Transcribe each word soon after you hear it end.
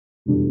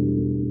Another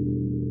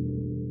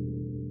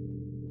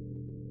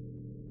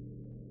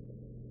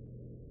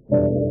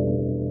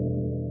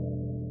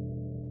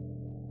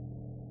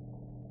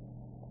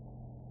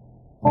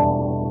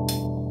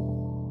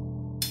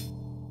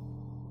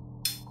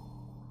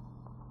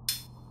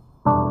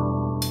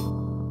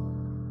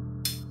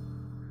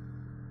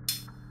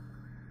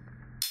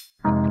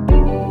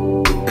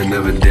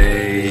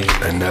day,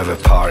 another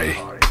party.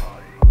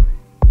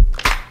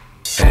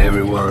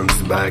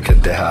 Everyone's back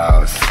at the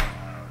house,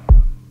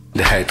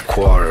 the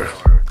headquarters,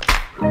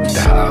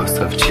 the house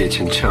of Cheech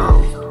and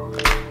Chong.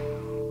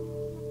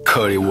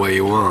 Call it what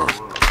you want.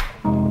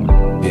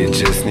 You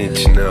just need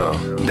to know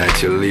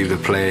that you leave the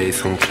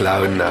place on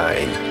cloud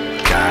 9,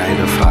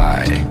 kind of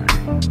high.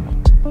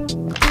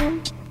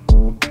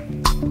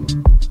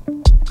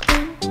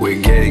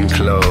 We're getting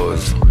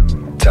close,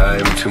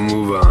 time to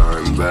move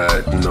on,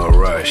 but no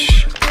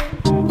rush.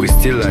 We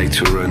still like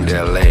to run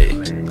the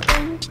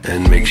LA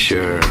and make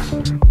sure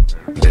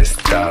they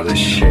start to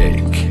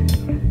shake.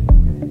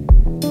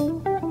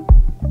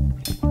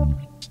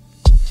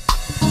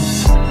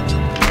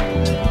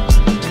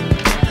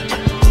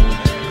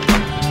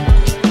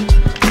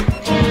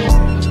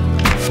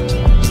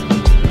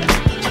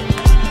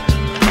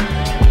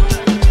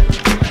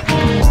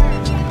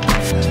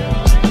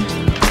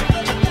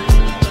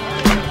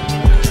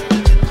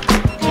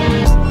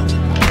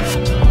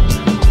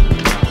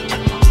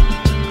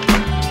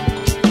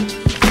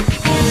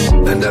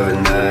 Another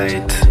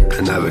night,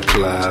 another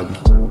club.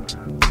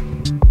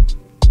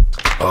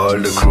 All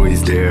the crew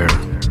is there,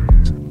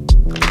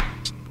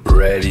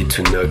 ready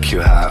to knock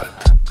you out.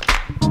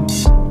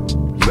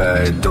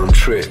 But don't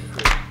trip.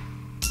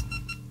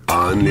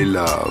 Only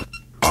love,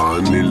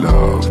 only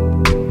love.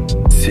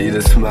 See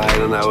the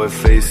smile on our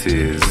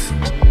faces,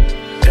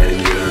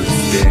 and you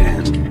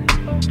understand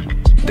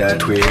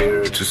that we're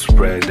here to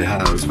spread the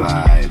house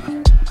vibe.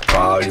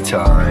 Party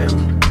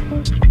time.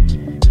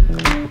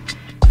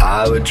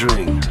 Our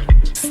drink,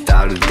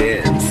 start a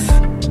dance.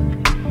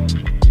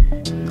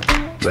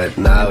 But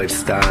now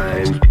it's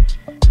time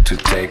to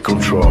take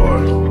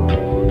control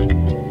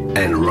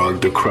and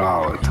rock the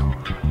crowd.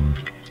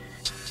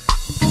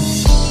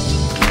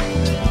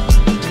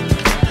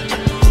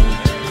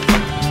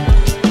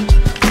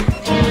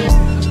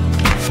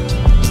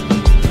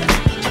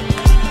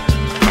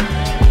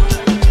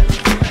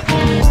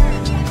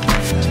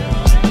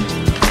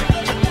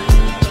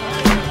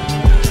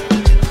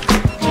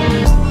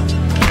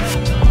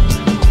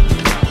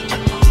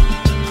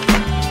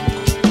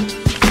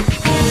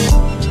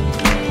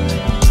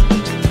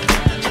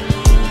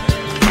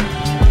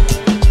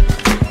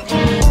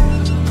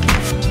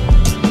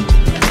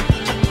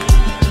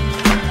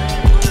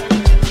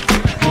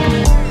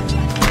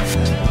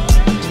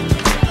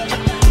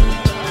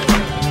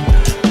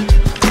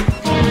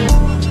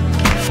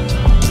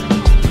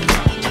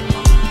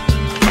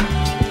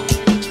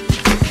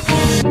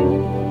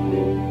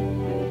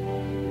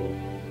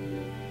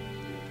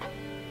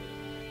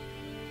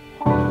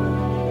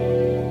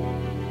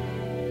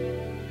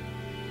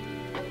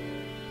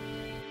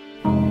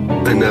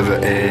 Another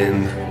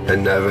end,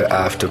 another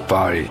after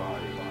party.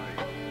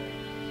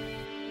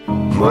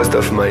 Most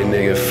of my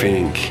niggas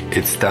think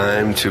it's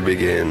time to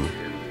begin.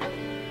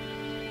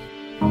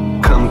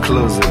 Come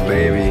closer,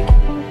 baby.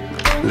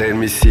 Let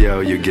me see how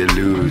you get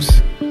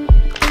loose.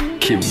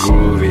 Keep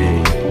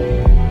grooving.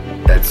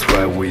 That's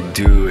what we're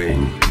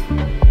doing.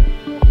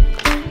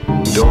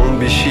 Don't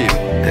be cheap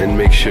and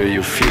make sure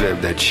you fill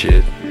up that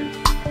shit.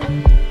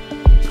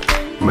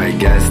 My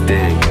gas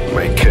tank,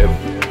 my cup,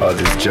 all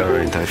this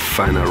joint, I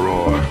find a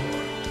roar,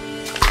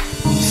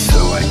 so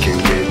I can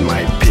get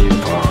my